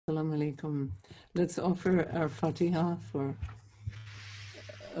Assalamu alaikum. Let's offer our Fatiha for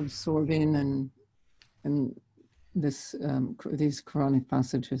absorbing and these Quranic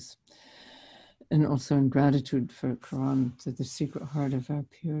passages, and also in gratitude for Quran, to the secret heart of our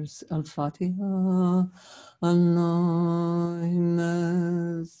peers. Al-Fatiha. Allahumma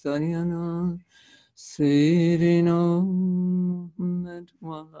salli ala Sayyidina Muhammad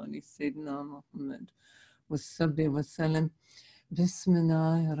wa ala ali Sayyidina Muhammad wa salli wa sallam.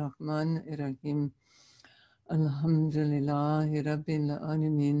 Bismillahirrahmanirrahim. Alhamdulillahi Rabbil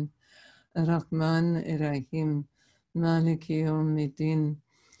Alamin. Rahmanirrahim. Maliki yawmiddin.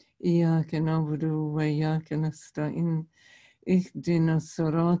 Iyyaka na'budu wa iyyaka nasta'in. Ihdina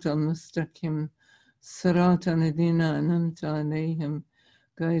as-sirata al-mustaqim. Sirata alladhina an'amta alayhim.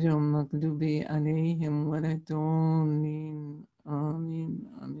 Ghayril maghdubi alayhim waladdallin. Amin,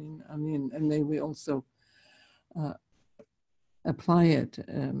 amin, amin. And may we also apply it,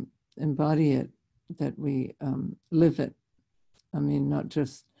 embody it, that we live it. I mean, not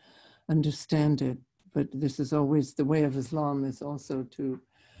just understand it, but this is always the way of Islam, is also to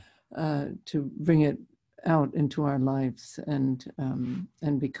bring it out into our lives and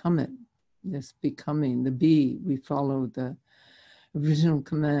become it. This becoming, the be. We follow the original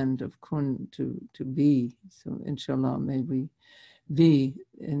command of kun, to be. So inshallah, may we be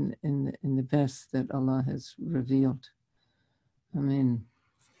in the best that Allah has revealed. Amen.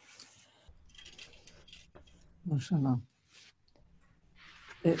 MashaAllah.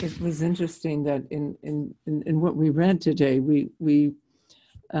 It was interesting that in what we read today,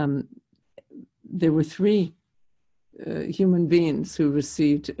 there were three human beings who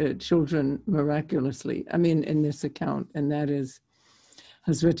received children miraculously. I mean, in this account, and that is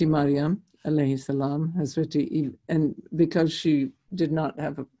Hazreti Maryam, alayhi salam, and because she did not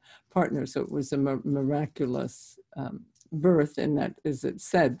have a partner, so it was a miraculous birth, and that is it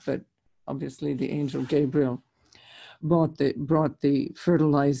said, but obviously the angel Gabriel brought the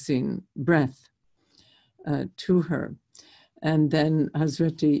fertilizing breath to her. And then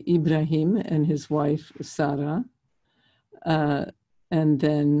Hazreti Ibrahim and his wife Sarah, and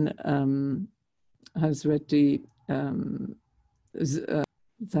then Hazreti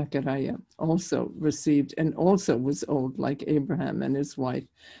Zachariah also received, and also was old like Abraham, and his wife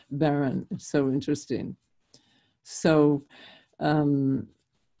barren. It's so interesting. So, and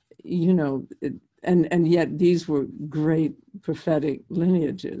yet these were great prophetic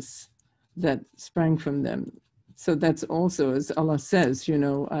lineages that sprang from them. So that's also, as Allah says,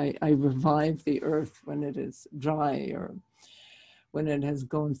 I revive the earth when it is dry, or when it has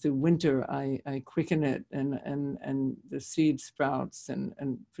gone through winter, I quicken it, and the seed sprouts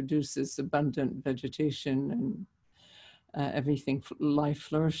and produces abundant vegetation, and everything, life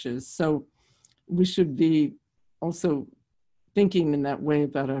flourishes. So we should be also thinking in that way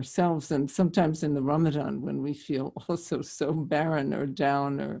about ourselves. And sometimes in the Ramadan, when we feel also so barren or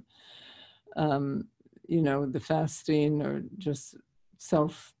down, or the fasting, or just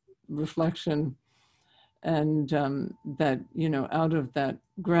self-reflection, and that, out of that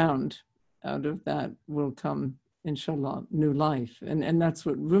ground, out of that will come, inshallah, new life. And that's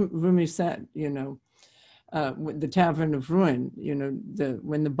what Rumi said, the tavern of ruin,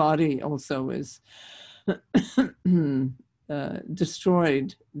 when the body also is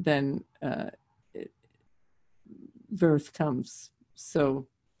destroyed, then birth comes. So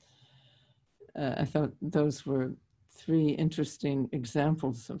I thought those were three interesting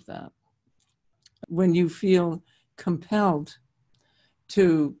examples of that. When you feel compelled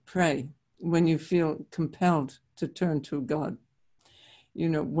to pray, when you feel compelled to turn to God,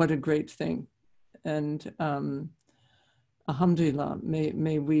 what a great thing. And alhamdulillah,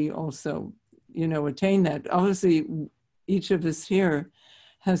 may we also, attain that. Obviously, each of us here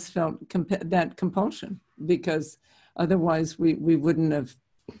has felt that compulsion, because otherwise we wouldn't have,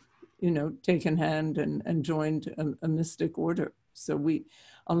 taken hand and joined a mystic order. So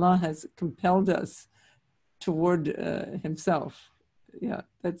Allah has compelled us toward himself. Yeah,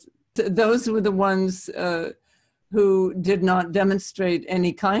 those were the ones who did not demonstrate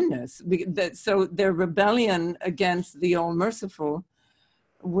any kindness. So their rebellion against the All-Merciful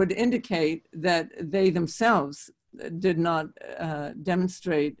would indicate that they themselves did not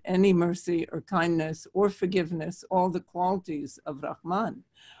demonstrate any mercy or kindness or forgiveness, all the qualities of Rahman,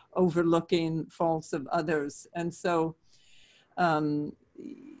 overlooking faults of others. And so,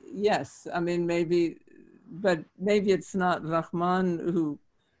 yes, I mean, maybe it's not Rahman who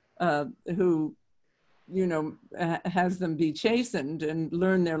has them be chastened and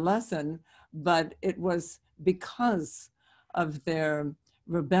learn their lesson, but it was because of their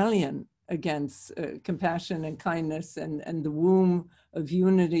rebellion against compassion and kindness and the womb of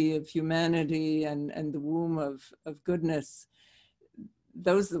unity, of humanity, and the womb of goodness.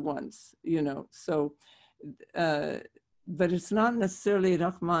 Those are the ones, you know. So, but it's not necessarily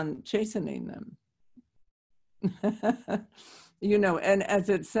Rahman chastening them. You know, and as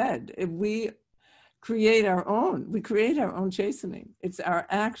it said, if we create our own chastening. It's our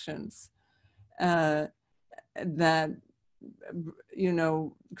actions that, you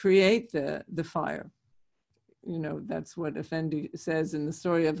know, create the fire. You know, that's what Effendi says in the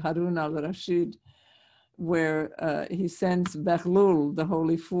story of Harun al-Rashid, where he sends Behlul, the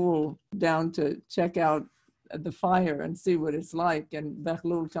holy fool, down to check out the fire and see what it's like. And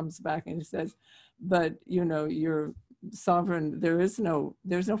Behlul comes back and he says, but, you know, you're sovereign, there's no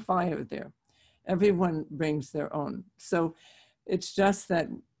fire there. Everyone brings their own. So it's just that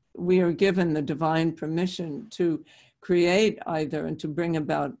we are given the divine permission to create either and to bring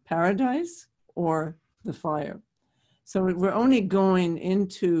about paradise or the fire. So we're only going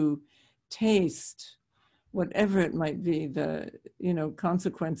into taste, whatever it might be, the, you know,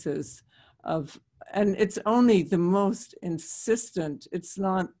 consequences of, and it's only the most insistent, it's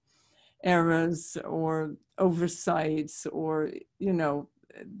not errors or oversights or, you know,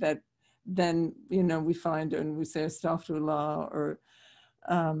 that then, you know, we find and we say astaghfirullah, or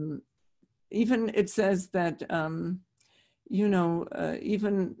even it says that, you know,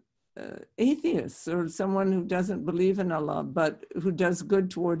 even atheists or someone who doesn't believe in Allah, but who does good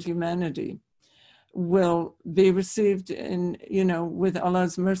towards humanity will be received in, you know, with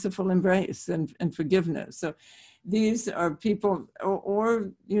Allah's merciful embrace and forgiveness. So these are people, or,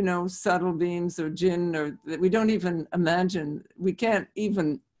 you know, subtle beings or jinn, or that we don't even imagine, we can't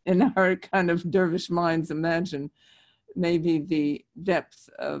even in our kind of dervish minds imagine maybe the depth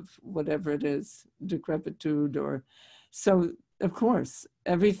of whatever it is, decrepitude, or so. Of course,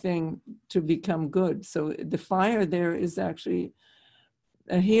 everything to become good. So the fire there is actually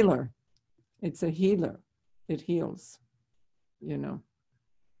a healer. It's a healer. It heals, you know.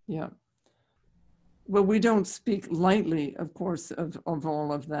 Yeah. Well, we don't speak lightly, of course, of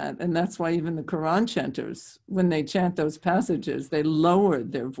all of that. And that's why even the Quran chanters, when they chant those passages, they lower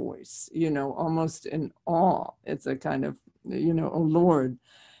their voice, you know, almost in awe. It's a kind of, you know, oh Lord,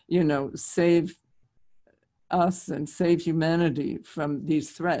 you know, save us and save humanity from these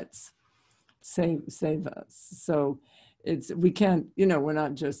threats. Save us. So we can't, you know, we're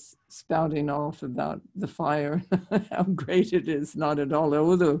not just spouting off about the fire, how great it is, not at all.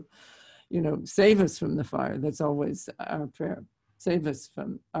 Although, you know, save us from the fire. That's always our prayer. Save us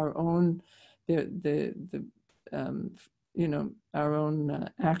from our own, you know, our own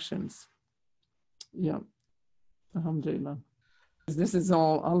actions. Yeah, alhamdulillah. This is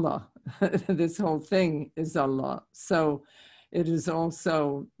all Allah. This whole thing is Allah. So it is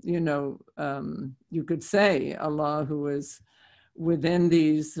also, you know, you could say Allah who is within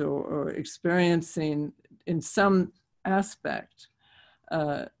these or experiencing in some aspect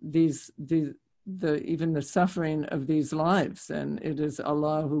even the suffering of these lives, and it is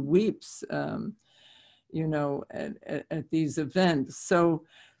Allah who weeps, you know, at these events. So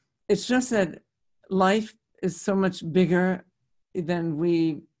it's just that life is so much bigger than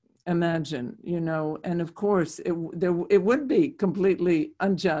we imagine, you know, and of course it would be completely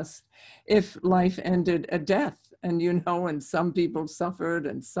unjust if life ended at death, and, you know, and some people suffered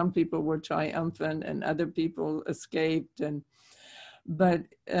and some people were triumphant and other people escaped, but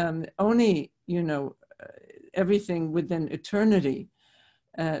only, you know, everything within eternity,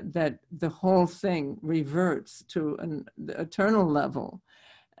 that the whole thing reverts to an eternal level,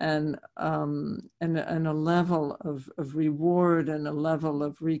 and a level of reward, and a level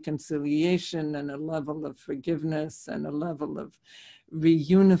of reconciliation, and a level of forgiveness, and a level of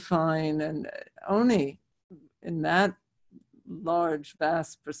reunifying, and only in that large,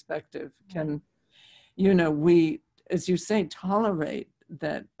 vast perspective can, you know, we, as you say, tolerate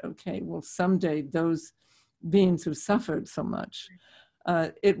that, okay, well, someday those beings who suffered so much,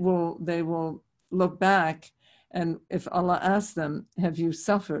 they will look back, and if Allah asks them, have you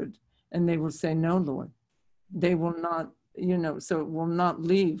suffered? And they will say, no, Lord. They will not, you know, so it will not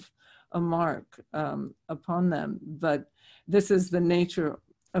leave a mark upon them. But this is the nature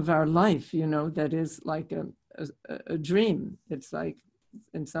of our life, you know, that is like a dream. It's like,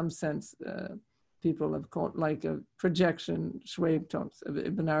 in some sense, people have called like a projection. Schweib talks,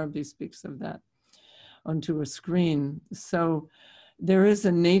 Ibn Arabi speaks of that, onto a screen. So there is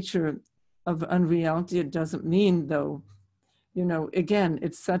a nature of unreality. It doesn't mean, though, you know, again,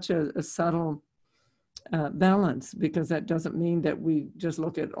 it's such a subtle balance, because that doesn't mean that we just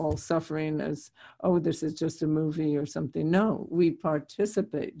look at all suffering as, oh, this is just a movie or something. No, we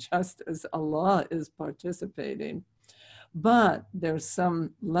participate just as Allah is participating, but there's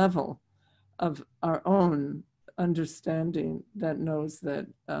some level of our own understanding that knows that,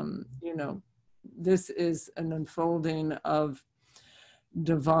 you know, this is an unfolding of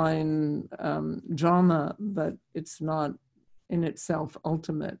divine drama, but it's not in itself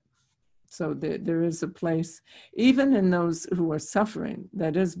ultimate. So there is a place, even in those who are suffering,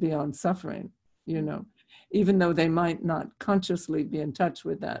 that is beyond suffering, you know, even though they might not consciously be in touch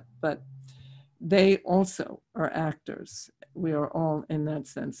with that, but they also are actors. We are all, in that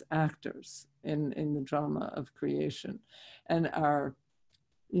sense, actors in the drama of creation. And our,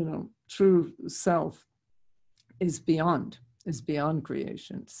 you know, true self is beyond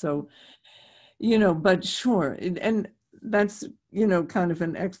creation. So, you know, but sure, and that's, you know, kind of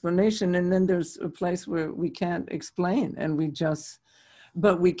an explanation. And then there's a place where we can't explain, and we just,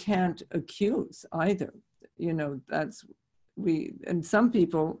 but we can't accuse either. You know, that's, and some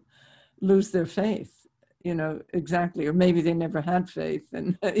people lose their faith, you know, exactly, or maybe they never had faith,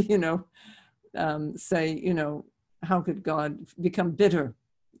 and, you know, say, you know, how could God become bitter,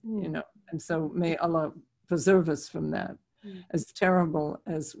 you know? And so may Allah preserve us from that. As terrible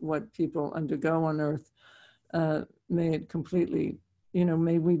as what people undergo on earth, may it completely, you know,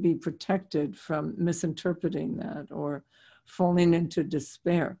 may we be protected from misinterpreting that or falling into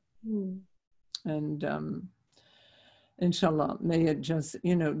despair. And inshallah, may it just,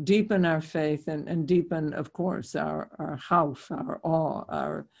 you know, deepen our faith, and deepen, of course, our khawf, our awe,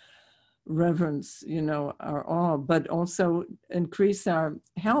 our reverence, you know, our awe, but also increase our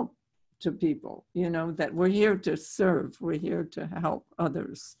help to people, you know, that we're here to serve, we're here to help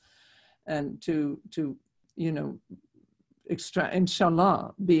others, and to you know, extract,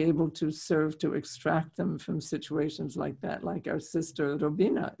 inshallah, be able to serve to extract them from situations like that, like our sister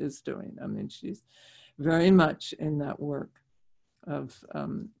Robina is doing. I mean, she's very much in that work of,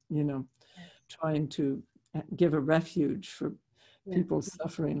 you know, trying to give a refuge for people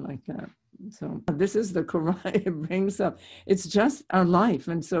suffering like that. So this is the Quran. It brings up, it's just our life.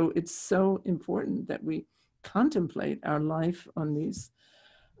 And so it's so important that we contemplate our life on these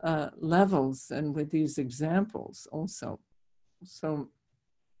levels and with these examples also. So,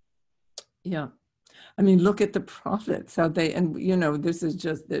 yeah. I mean, look at the prophets, how they, and, you know, this is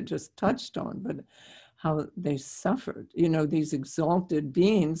just, they're just touched on, but how they suffered, you know, these exalted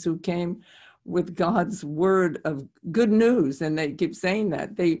beings who came with God's word of good news. And they keep saying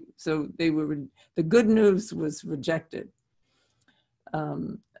that so they were, the good news was rejected,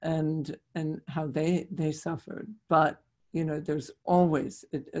 and how they suffered. But, you know, there's always,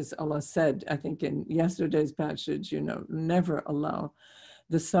 as Allah said, I think in yesterday's passage, you know, never allow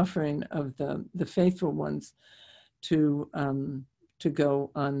the suffering of the faithful ones to go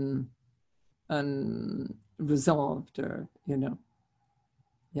unresolved, or, you know,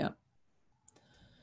 yeah.